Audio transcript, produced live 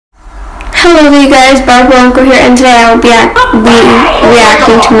Hello you guys, Barbara Blanco here, and today I will be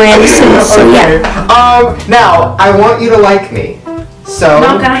reacting to Miranda sings, so yeah. Now, I want you to like me. So,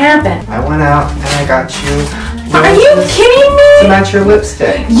 not gonna happen. I went out and I got you. Are you kidding me? To match your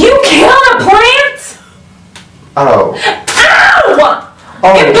lipstick. You killed a plant? Oh. Ow!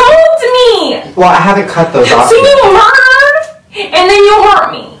 Oh. It poked me! Well, I haven't cut those off. So you murdered, and then you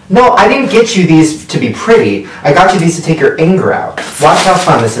hurt me. No, I didn't get you these to be pretty. I got you these to take your anger out. Watch how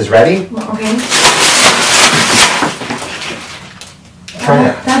fun this is. Ready? Okay.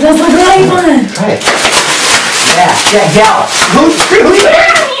 Try it. That does look really fun. Try it. Yeah. Who do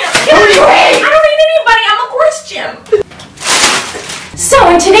you hate? I don't hate anybody. I'm a Christian. So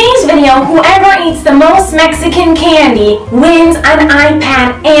in today's video, whoever eats the most Mexican candy wins an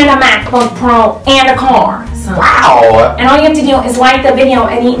iPad and a MacBook Pro and a car. So, wow. And all you have to do is like the video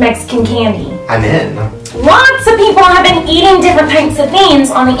and eat Mexican candy. I'm in. Lots of people have been eating different types of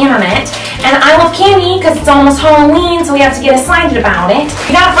things on the internet, and I love candy because it's almost Halloween, so we have to get excited about it.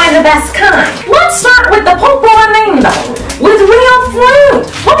 You gotta find the best kind. Let's start with the Miranda with real fruit.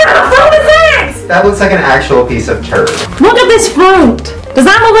 What kind of fruit is that? That looks like an actual piece of turd. Look at this fruit. Does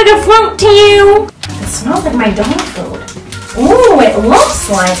that look like a fruit to you? It smells like my dog food. Ooh, it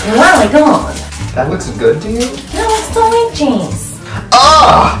looks like really good. That looks good to you? No, it's delicious.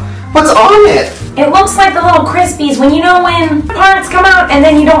 Ugh! What's on it? It looks like the little Crispies when you know when parts come out and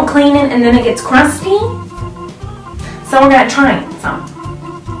then you don't clean it and then it gets crusty. So we're gonna try it. So.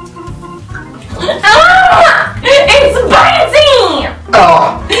 Ah! It's spicy!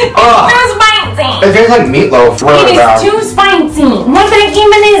 Oh! It's too spicy! It tastes like meatloaf. It is too spicy. What the heck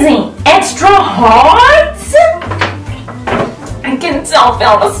even is it? Extra hot? I can still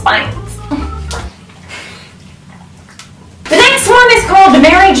feel the spice. The next one is called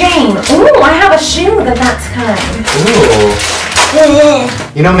Mary Jane. Ooh, I have a shoe that's kind.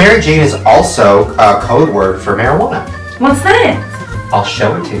 Ooh. You know, Mary Jane is also a code word for marijuana. What's that? I'll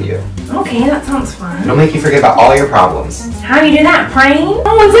show it to you. Okay, that sounds fun. It'll make you forget about all your problems. How do you do that? Praying?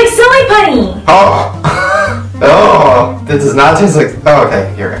 Oh, it's like silly putty. Oh. Oh. This does not taste like... Oh,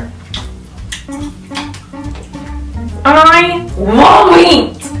 okay. Here we go. I love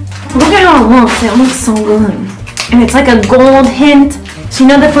it. Look at how it looks. It looks so good. And it's like a gold hint. So you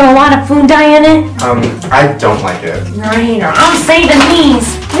know they put a lot of food dye in it? I don't like it. You're a hater. I'm saving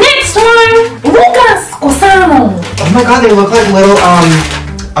these. Next one, Lucas Osano. Oh my god, they look like little,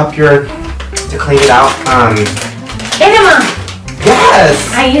 up your, to clean it out, Enema. Yes!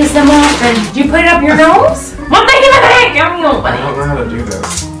 I use them often. Do you put it up your nose? What the heck? Let me open I don't know it. how to do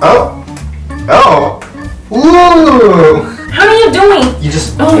this. Oh! Oh! Ooh! How are you doing? You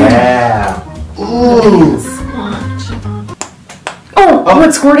just, oh. Yeah. Ooh! Oh,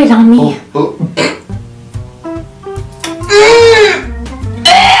 it squirted on me. Oh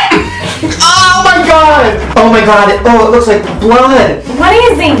my god! Oh my god! Oh, it looks like blood! What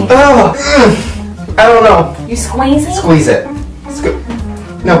is it? Oh! I don't know. You squeeze it? Squeeze it.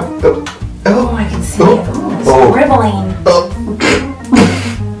 No. Oh, I can see it. Oh, it's dribbling. Oh.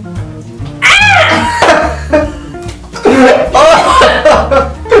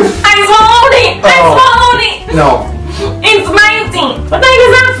 I swallowed it! I swallowed it! No. It's mighty! What the heck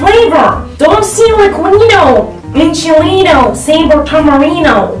is that flavor? Don't see like when you know enchilado, sabor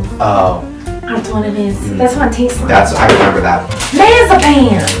tamarino. Oh. That's what it is. That's what it tastes like. I remember that.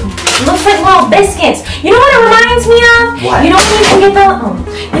 Mazapan! It looks like little biscuits. You know what it reminds me of? What? You know when you can get the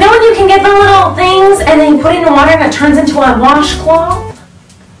you know when you can get the little things and then you put it in water and it turns into a washcloth?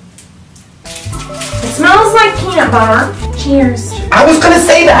 It smells like peanut butter. Cheers. I was gonna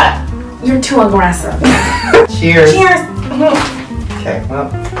say that! You're too aggressive. Cheers. Cheers. Okay, well,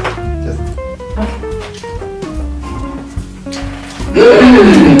 just...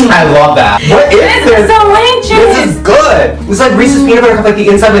 I love that. What is this? This is delicious. This is good. It's like Reese's peanut butter cup, like the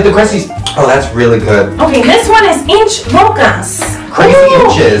inside, like the crusties. Oh, that's really good. Okay, this one is Inch Locas. Crazy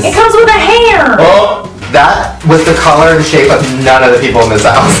inches. It comes with a hair. Oh, that was the color and shape of none of the people in this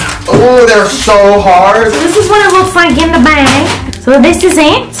house. Oh, they're so hard. So this is what it looks like in the bag. So this is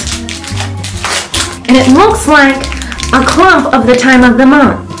it. And it looks like a clump of the time of the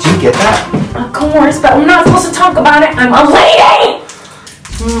month. Do you get that? Of course, but I'm not supposed to talk about it. I'm a lady!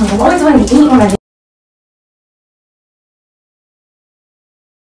 I always want to eat one of these.